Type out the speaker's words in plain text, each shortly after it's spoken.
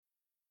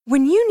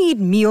When you need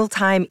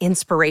mealtime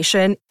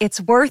inspiration,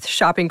 it's worth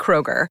shopping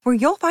Kroger, where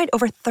you'll find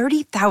over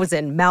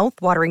 30,000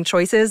 mouth-watering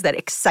choices that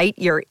excite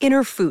your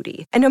inner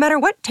foodie. And no matter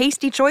what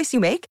tasty choice you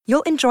make,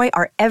 you'll enjoy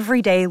our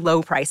everyday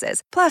low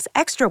prices, plus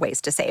extra ways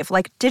to save,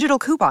 like digital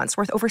coupons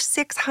worth over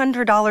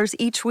 $600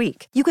 each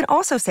week. You can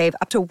also save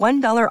up to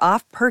 $1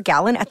 off per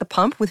gallon at the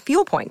pump with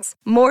fuel points.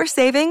 More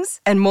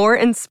savings and more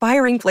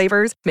inspiring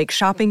flavors make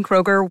shopping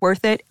Kroger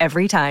worth it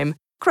every time.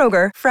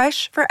 Kroger,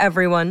 fresh for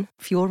everyone.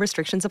 Fuel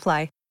restrictions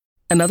apply.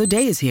 Another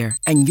day is here,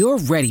 and you're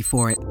ready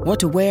for it. What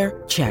to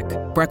wear? Check.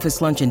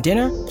 Breakfast, lunch, and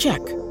dinner? Check.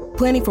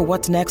 Planning for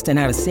what's next and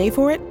how to save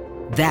for it?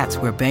 That's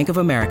where Bank of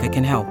America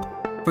can help.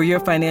 For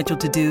your financial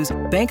to-dos,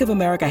 Bank of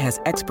America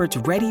has experts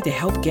ready to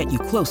help get you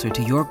closer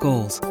to your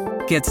goals.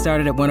 Get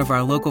started at one of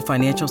our local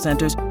financial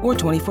centers or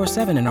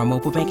 24/7 in our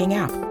mobile banking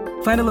app.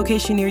 Find a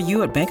location near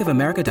you at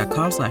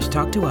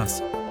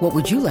bankofamerica.com/talktous. What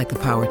would you like the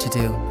power to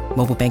do?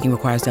 Mobile banking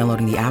requires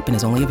downloading the app and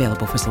is only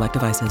available for select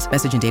devices.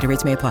 Message and data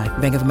rates may apply.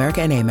 Bank of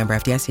America N.A., member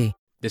FDIC.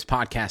 This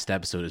podcast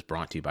episode is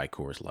brought to you by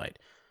Coors Light.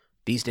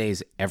 These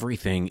days,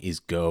 everything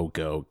is go,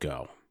 go,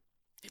 go.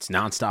 It's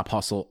nonstop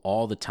hustle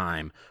all the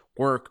time.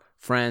 Work,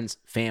 friends,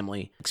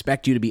 family,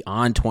 expect you to be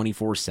on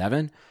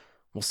 24/7.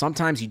 Well,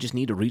 sometimes you just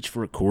need to reach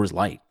for a Coors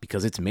Light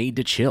because it's made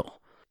to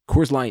chill.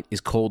 Coors Light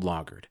is cold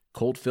lagered,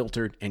 cold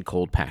filtered, and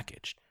cold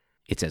packaged.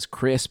 It's as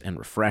crisp and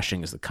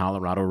refreshing as the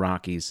Colorado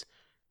Rockies.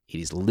 It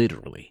is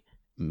literally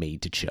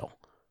made to chill.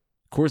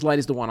 Coors Light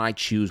is the one I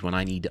choose when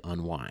I need to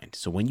unwind.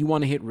 So when you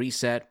want to hit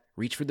reset,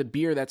 reach for the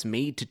beer that's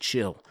made to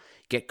chill.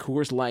 Get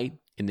Coors Light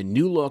in the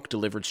new look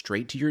delivered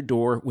straight to your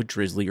door with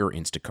Drizzly or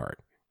Instacart.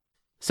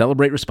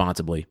 Celebrate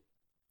responsibly.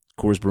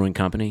 Coors Brewing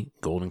Company,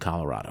 Golden,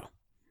 Colorado.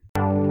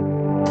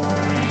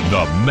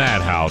 The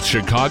Madhouse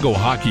Chicago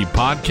Hockey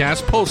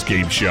Podcast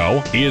postgame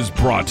show is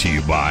brought to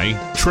you by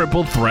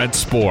Triple Threat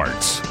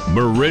Sports,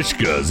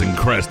 Marishka's in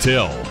Crest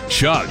Hill,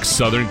 Chuck's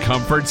Southern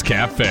Comforts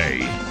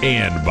Cafe,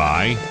 and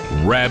by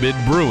Rabbit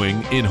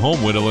Brewing in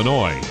Homewood,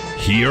 Illinois.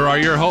 Here are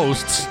your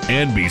hosts,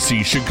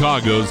 NBC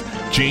Chicago's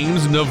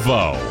James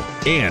Naveau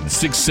and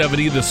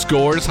 670 The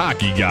Score's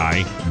hockey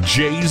guy,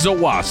 Jay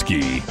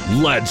Zawaski.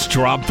 Let's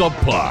drop the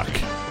puck.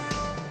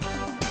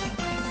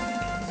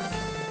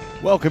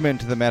 Welcome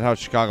into the Madhouse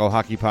Chicago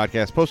Hockey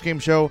Podcast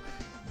postgame show.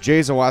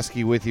 Jay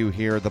Zawaski with you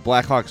here. The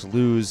Blackhawks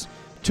lose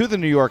to the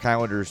New York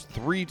Islanders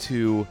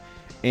 3-2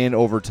 in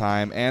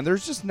overtime, and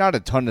there's just not a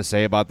ton to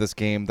say about this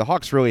game. The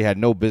Hawks really had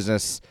no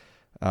business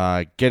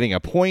getting a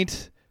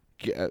point,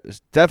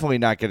 definitely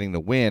not getting the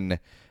win.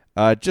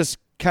 Just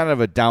kind of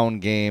a down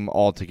game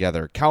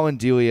altogether. Colin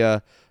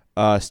Delia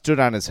stood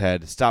on his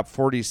head, stopped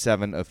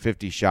 47 of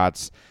 50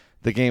 shots.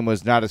 The game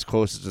was not as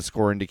close as the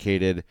score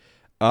indicated.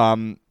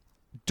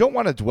 Don't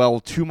want to dwell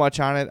too much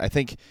on it. I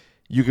think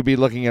you could be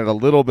looking at a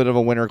little bit of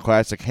a Winter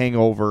Classic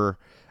hangover.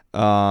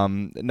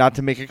 Not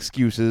to make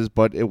excuses,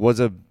 but it was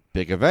a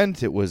big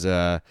event. It was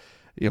a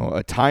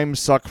time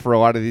suck for a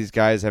lot of these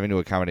guys having to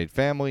accommodate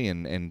family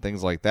and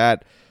things like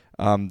that.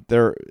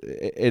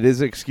 It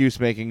is excuse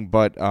making,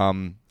 but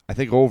I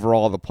think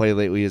overall the play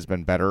lately has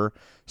been better.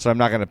 So I'm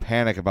not going to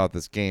panic about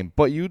this game,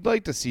 but you'd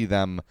like to see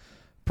them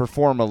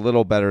perform a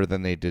little better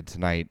than they did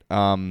tonight.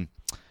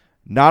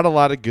 Not a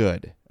lot of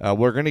good.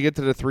 We're going to get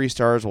to the 3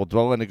 stars. We'll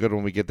dwell into good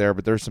when we get there,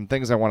 but there's some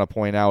things I want to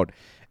point out,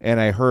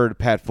 and I heard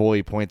Pat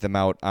Foley point them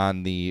out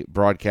on the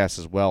broadcast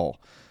as well.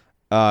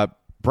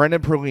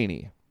 Brendan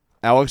Perlini,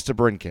 Alex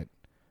DeBrincat,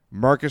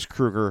 Marcus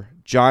Kruger,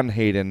 John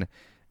Hayden,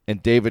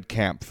 and David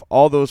Kampf.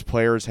 All those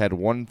players had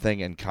one thing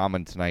in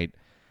common tonight.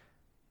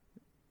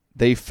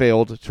 They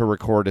failed to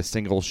record a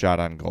single shot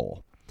on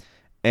goal.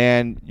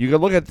 And you can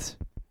look at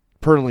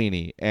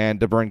Perlini and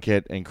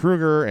DeBrincat and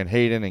Kruger and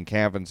Hayden and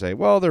Kampf and say,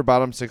 well, they're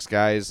bottom 6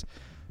 guys.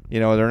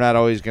 They're not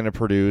always going to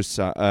produce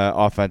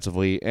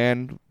offensively,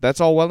 and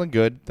that's all well and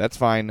good. That's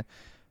fine.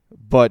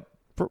 But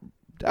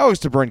Alex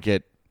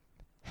DeBrincat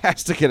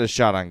has to get a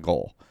shot on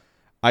goal.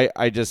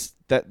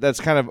 That's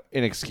kind of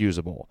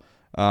inexcusable.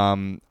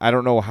 I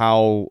don't know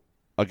how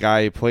a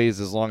guy plays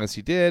as long as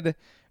he did,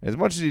 as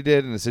much as he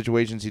did in the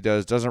situations he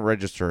doesn't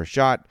register a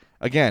shot.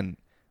 Again,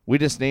 we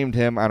just named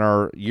him on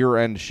our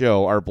year-end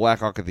show our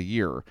Blackhawk of the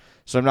Year,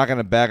 so I'm not going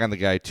to bag on the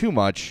guy too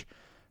much,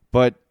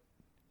 but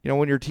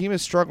when your team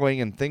is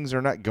struggling and things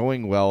are not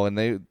going well, and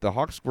the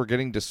Hawks were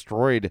getting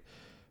destroyed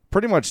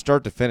pretty much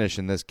start to finish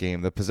in this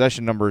game. The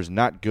possession number is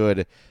not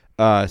good,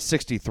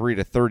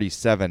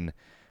 63-37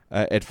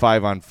 at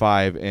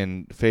 5-on-5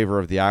 in favor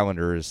of the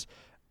Islanders.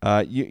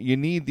 You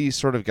need these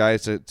sort of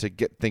guys to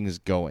get things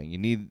going. You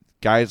need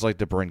guys like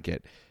DeBrincat,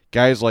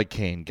 guys like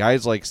Kane,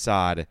 guys like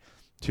Saad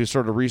to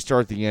sort of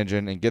restart the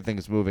engine and get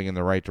things moving in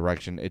the right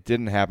direction. It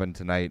didn't happen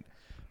tonight.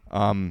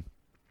 And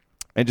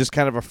just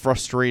kind of a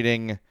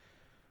frustrating...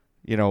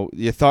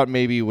 you thought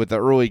maybe with the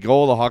early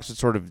goal, the Hawks would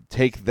sort of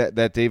take that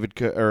Dominic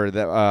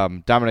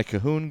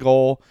Cahoon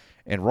goal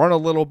and run a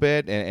little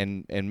bit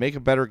and make a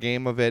better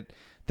game of it.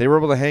 They were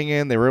able to hang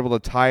in. They were able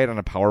to tie it on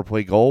a power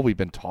play goal. We've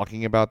been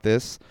talking about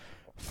this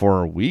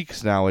for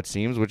weeks now, it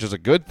seems, which is a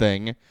good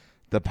thing.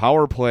 The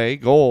power play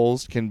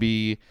goals can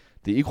be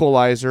the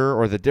equalizer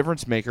or the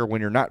difference maker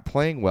when you're not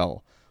playing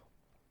well.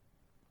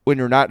 When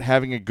you're not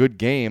having a good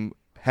game,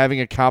 having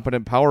a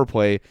competent power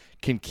play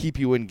can keep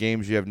you in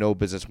games you have no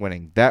business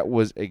winning. That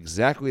was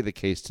exactly the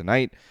case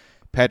tonight.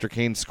 Patrick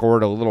Kane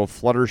scored a little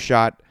flutter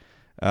shot,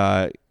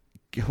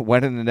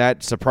 went in the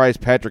net,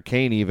 surprised Patrick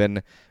Kane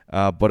even,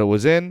 but it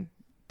was in,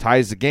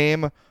 ties the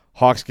game.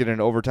 Hawks get in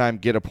overtime,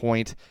 get a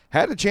point.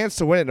 Had a chance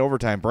to win it in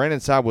overtime. Brandon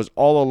Saad was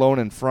all alone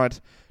in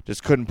front,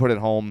 just couldn't put it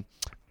home.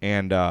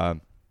 And,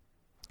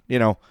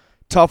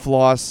 tough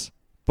loss,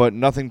 but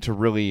nothing to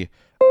really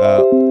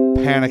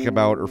panic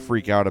about or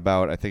freak out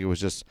about. I think it was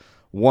just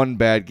one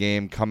bad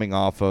game coming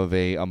off of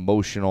a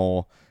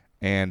emotional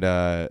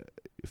and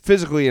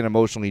physically and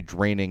emotionally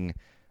draining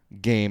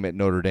game at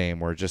Notre Dame,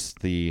 where just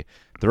they're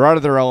out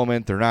of their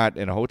element. They're not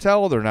in a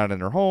hotel. They're not in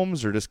their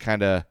homes. They're just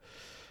kind of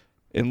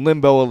in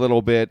limbo a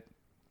little bit.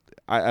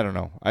 I don't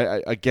know.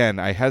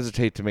 I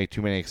hesitate to make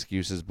too many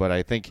excuses, but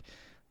I think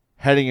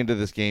heading into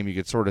this game, you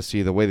could sort of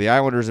see the way the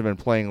Islanders have been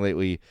playing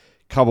lately,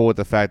 coupled with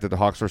the fact that the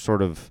Hawks were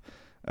sort of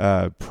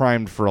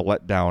primed for a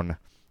letdown.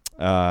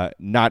 Not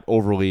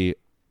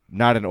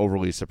an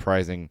overly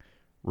surprising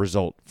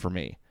result for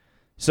me.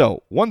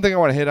 So one thing I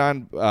want to hit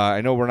on,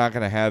 I know we're not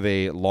going to have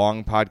a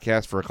long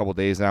podcast for a couple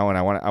days now,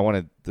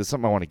 and this is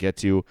something I want to get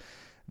to.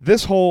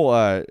 This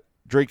whole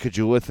Drake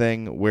Caggiula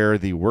thing, where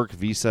the work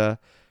visa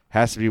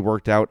has to be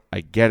worked out.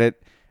 I get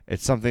it.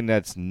 It's something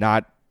this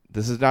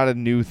is not a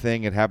new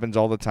thing. It happens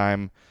all the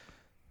time.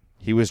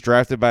 He was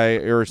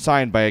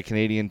signed by a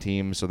Canadian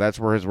team, so that's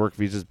where his work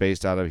visa is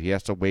based out of. He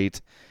has to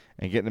wait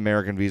and get an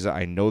American visa.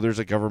 I know there's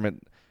a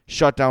government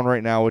shutdown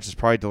right now, which is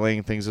probably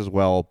delaying things as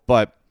well,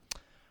 but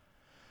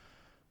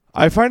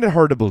I find it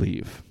hard to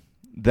believe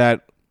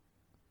that,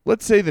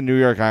 let's say the New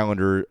York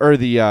Islanders or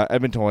the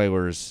Edmonton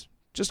Oilers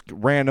just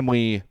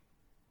randomly,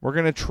 we're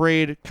going to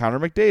trade Connor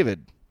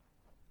McDavid.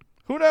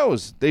 Who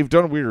knows? They've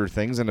done weirder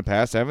things in the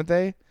past, haven't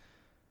they?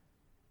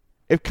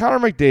 If Connor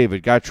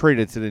McDavid got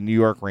traded to the New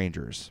York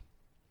Rangers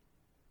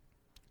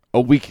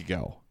a week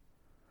ago,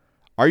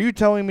 are you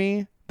telling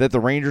me that the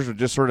Rangers would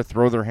just sort of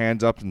throw their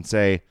hands up and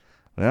say,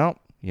 well,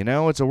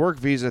 it's a work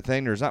visa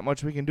thing. There's not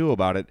much we can do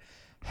about it?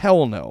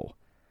 Hell no.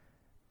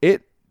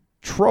 It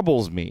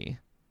troubles me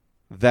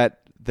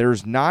that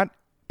there's not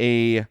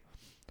a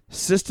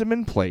system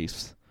in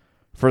place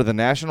for the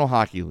National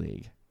Hockey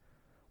League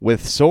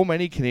with so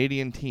many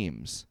Canadian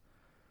teams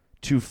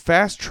to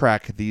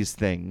fast-track these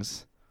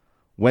things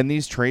when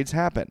these trades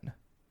happen.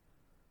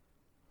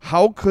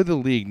 How could the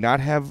league not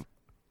have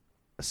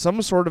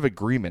some sort of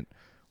agreement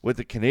with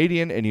the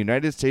Canadian and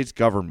United States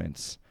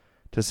governments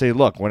to say,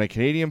 look, when a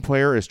Canadian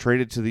player is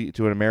traded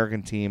to an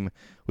American team,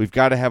 we've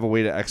got to have a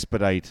way to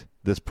expedite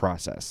this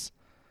process?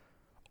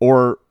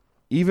 Or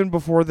even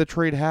before the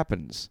trade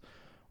happens,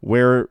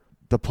 where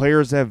the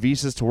players have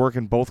visas to work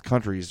in both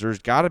countries, there's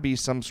got to be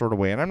some sort of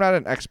way. And I'm not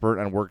an expert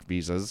on work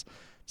visas.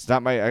 It's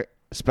not my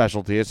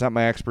specialty. It's not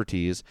my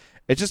expertise.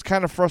 It's just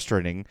kind of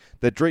frustrating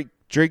that Drake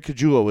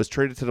Caggiula was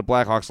traded to the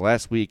Blackhawks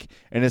last week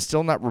and is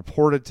still not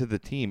reported to the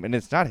team. And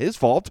it's not his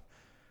fault.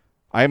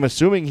 I'm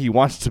assuming he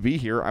wants to be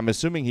here. I'm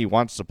assuming he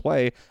wants to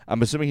play.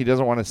 I'm assuming he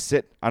doesn't want to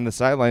sit on the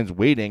sidelines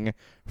waiting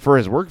for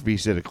his work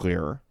visa to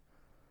clear.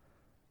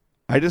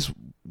 I just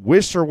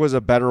wish there was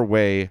a better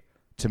way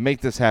to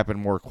make this happen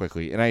more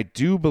quickly. And I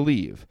do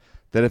believe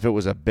that if it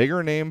was a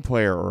bigger name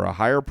player or a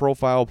higher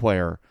profile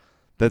player,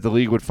 that the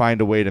league would find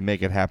a way to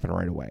make it happen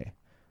right away.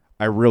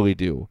 I really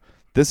do.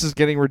 This is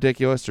getting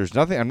ridiculous. There's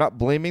nothing. I'm not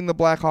blaming the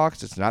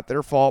Blackhawks. It's not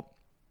their fault.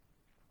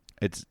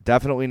 It's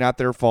definitely not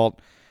their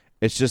fault.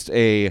 It's just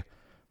a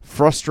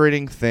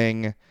frustrating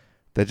thing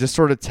that just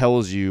sort of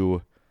tells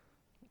you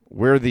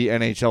where the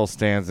NHL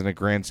stands in a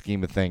grand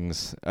scheme of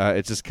things.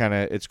 It's just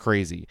it's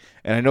crazy.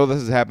 And I know this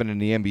has happened in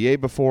the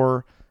NBA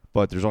before,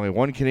 but there's only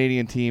one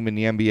Canadian team in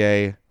the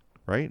NBA,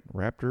 right?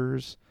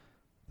 Raptors.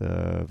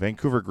 The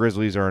Vancouver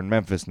Grizzlies are in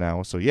Memphis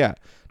now. So, yeah,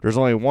 there's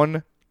only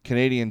one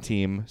Canadian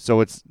team,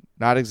 so it's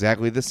not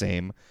exactly the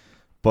same,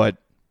 but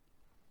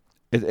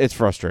it's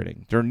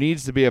frustrating. There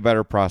needs to be a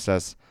better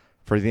process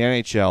for the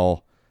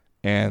NHL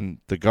and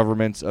the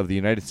governments of the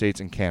United States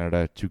and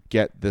Canada to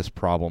get this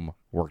problem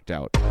worked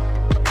out.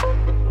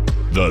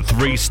 The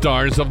 3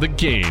 stars of the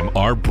game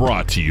are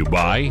brought to you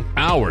by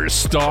our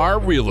star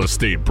real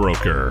estate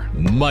broker,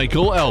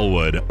 Michael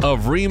Elwood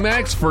of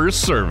RE/MAX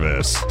First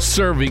Service,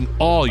 serving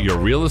all your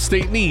real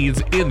estate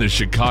needs in the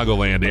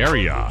Chicagoland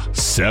area.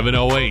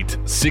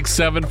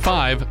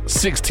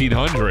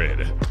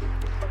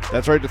 708-675-1600.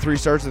 That's right, the 3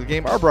 stars of the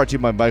game are brought to you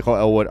by Michael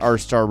Elwood, our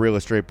star real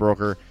estate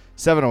broker,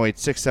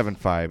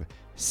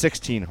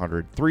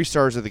 708-675-1600. 3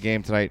 stars of the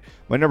game tonight.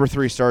 My number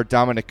 3 star,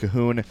 Dominic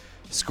Cahoon,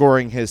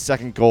 scoring his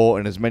second goal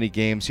in as many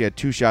games. He had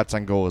 2 shots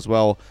on goal as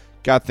well.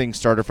 Got things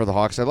started for the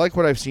Hawks. I like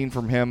what I've seen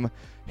from him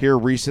here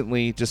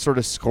recently, just sort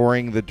of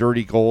scoring the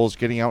dirty goals,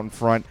 getting out in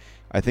front.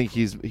 I think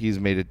he's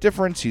made a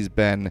difference. He's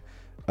been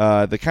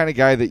the kind of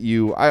guy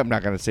that I'm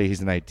not going to say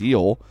he's an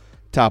ideal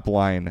top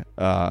line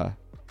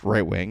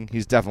right wing.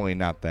 He's definitely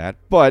not that.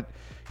 But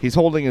he's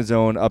holding his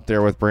own up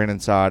there with Brandon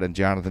Saad and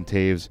Jonathan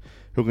Toews,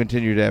 who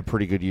continue to have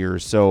pretty good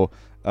years. So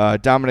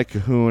Dominic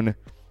Cahoon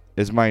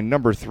is my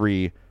number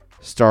 3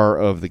 star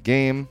of the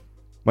game.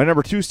 My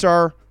number 2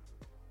 star,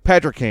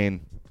 Patrick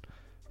Kane,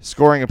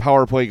 scoring a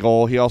power play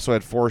goal. He also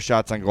had 4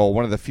 shots on goal,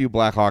 one of the few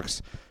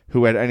Blackhawks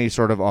who had any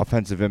sort of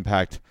offensive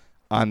impact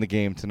on the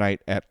game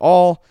tonight at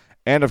all.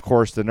 And, of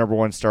course, the number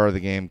 1 star of the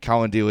game,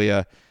 Colin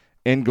Delia,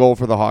 in goal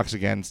for the Hawks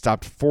again,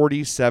 stopped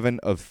 47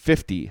 of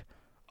 50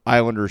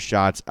 Islanders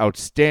shots.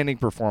 Outstanding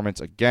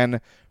performance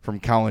again from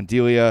Colin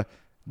Delia.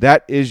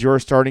 That is your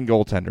starting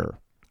goaltender.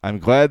 I'm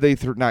glad they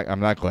threw, I'm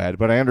not glad,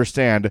 but I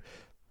understand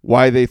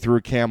why they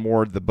threw Cam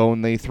Ward the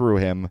bone they threw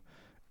him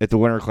at the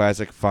Winter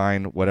Classic.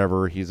 Fine,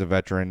 whatever. He's a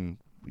veteran,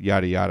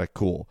 yada, yada,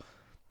 cool.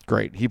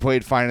 Great. He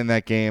played fine in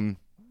that game,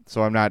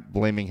 so I'm not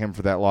blaming him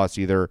for that loss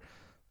either.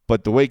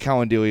 But the way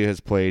Colin Delia has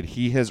played,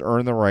 he has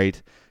earned the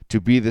right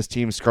to be this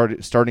team's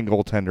starting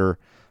goaltender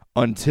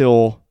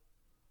until,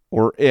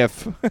 or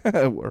if,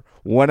 or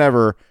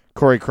whenever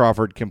Corey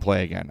Crawford can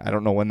play again. I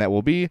don't know when that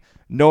will be.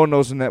 No one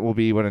knows when that will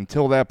be, but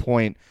until that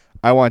point,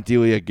 I want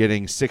Delia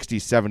getting 60,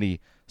 70,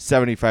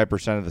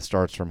 75% of the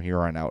starts from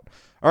here on out.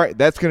 All right,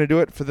 that's going to do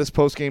it for this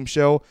postgame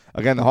show.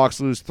 Again, the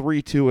Hawks lose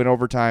 3-2 in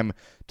overtime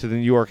to the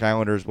New York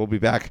Islanders. We'll be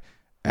back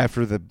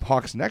after the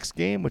Hawks' next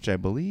game, which I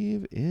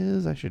believe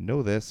is, I should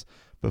know this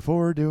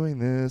before doing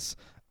this.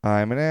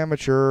 I'm an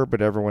amateur,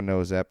 but everyone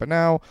knows that. But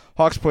now,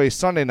 Hawks play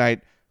Sunday night.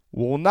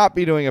 We'll not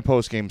be doing a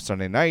postgame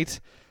Sunday night.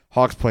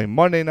 Hawks play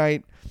Monday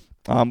night.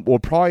 We'll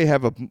probably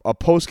have a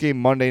postgame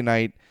Monday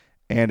night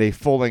and a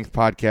full-length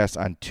podcast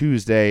on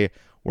Tuesday.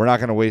 We're not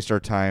going to waste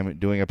our time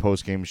doing a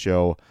postgame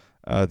show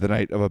the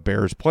night of a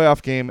Bears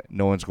playoff game.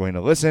 No one's going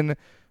to listen.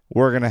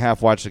 We're going to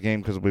half watch the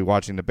game because we'll be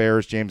watching the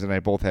Bears. James and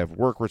I both have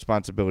work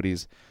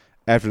responsibilities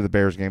after the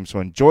Bears game, so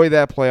enjoy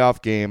that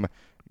playoff game.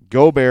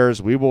 Go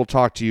Bears. We will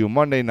talk to you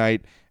Monday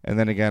night and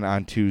then again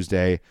on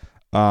Tuesday.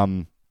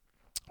 One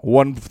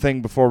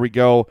thing before we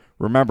go,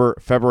 remember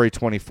February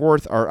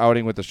 24th, our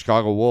outing with the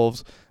Chicago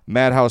Wolves,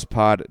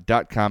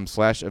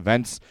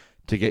 madhousepod.com/events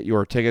to get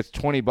your tickets.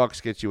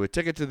 $20 gets you a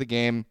ticket to the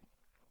game,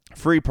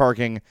 free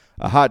parking,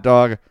 a hot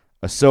dog,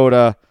 a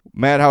soda,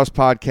 Madhouse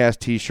Podcast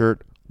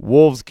t-shirt,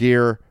 Wolves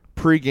gear,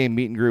 pregame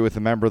meet and greet with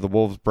a member of the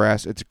Wolves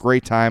brass. It's a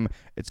great time.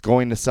 It's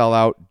going to sell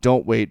out.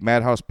 Don't wait.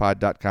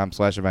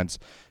 madhousepod.com/events.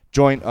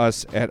 Join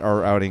us at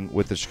our outing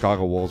with the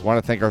Chicago Wolves. Want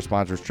to thank our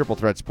sponsors, Triple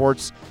Threat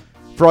Sports.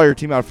 For all your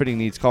team outfitting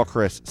needs, call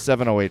Chris,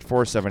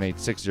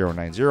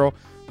 708-478-6090.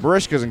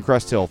 Marishka's in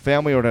Crest Hill,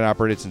 family owned and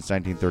operated since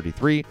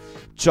 1933.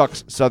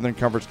 Chuck's Southern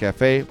Comforts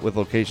Cafe with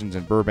locations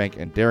in Burbank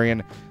and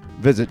Darien.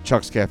 Visit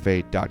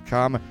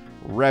chuckscafe.com.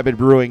 Rabid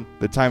Brewing,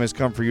 the time has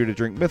come for you to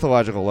drink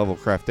mythological level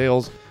craft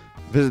ales.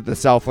 Visit the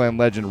Southland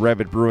legend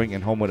Rabid Brewing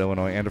in Homewood,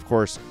 Illinois. And, of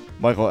course,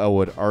 Michael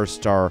Elwood, our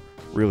star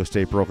real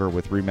estate broker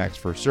with RE/MAX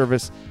First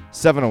Service,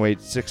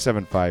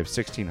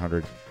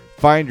 708-675-1600.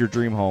 Find your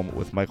dream home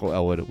with Michael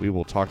Elwood. We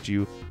will talk to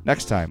you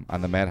next time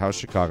on the Madhouse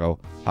Chicago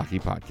Hockey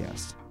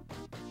Podcast.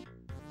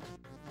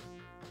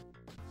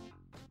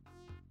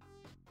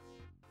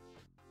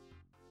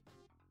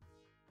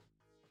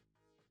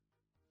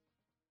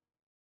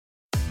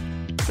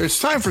 It's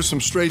time for some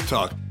straight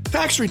talk.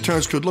 Tax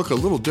returns could look a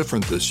little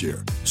different this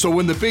year. So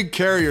when the big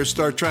carriers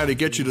start trying to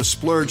get you to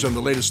splurge on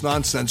the latest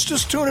nonsense,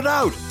 just tune it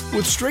out.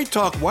 With Straight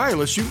Talk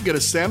Wireless, you can get a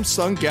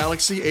Samsung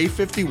Galaxy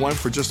A51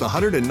 for just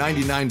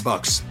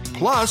 $199.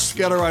 Plus,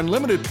 get our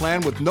unlimited plan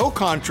with no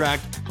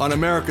contract on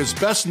America's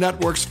best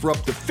networks for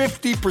up to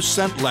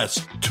 50%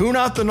 less. Tune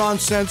out the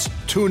nonsense.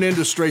 Tune in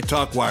to Straight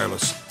Talk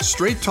Wireless.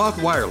 Straight Talk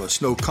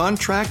Wireless. No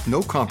contract,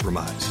 no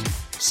compromise.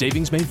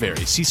 Savings may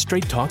vary. See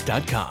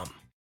straighttalk.com.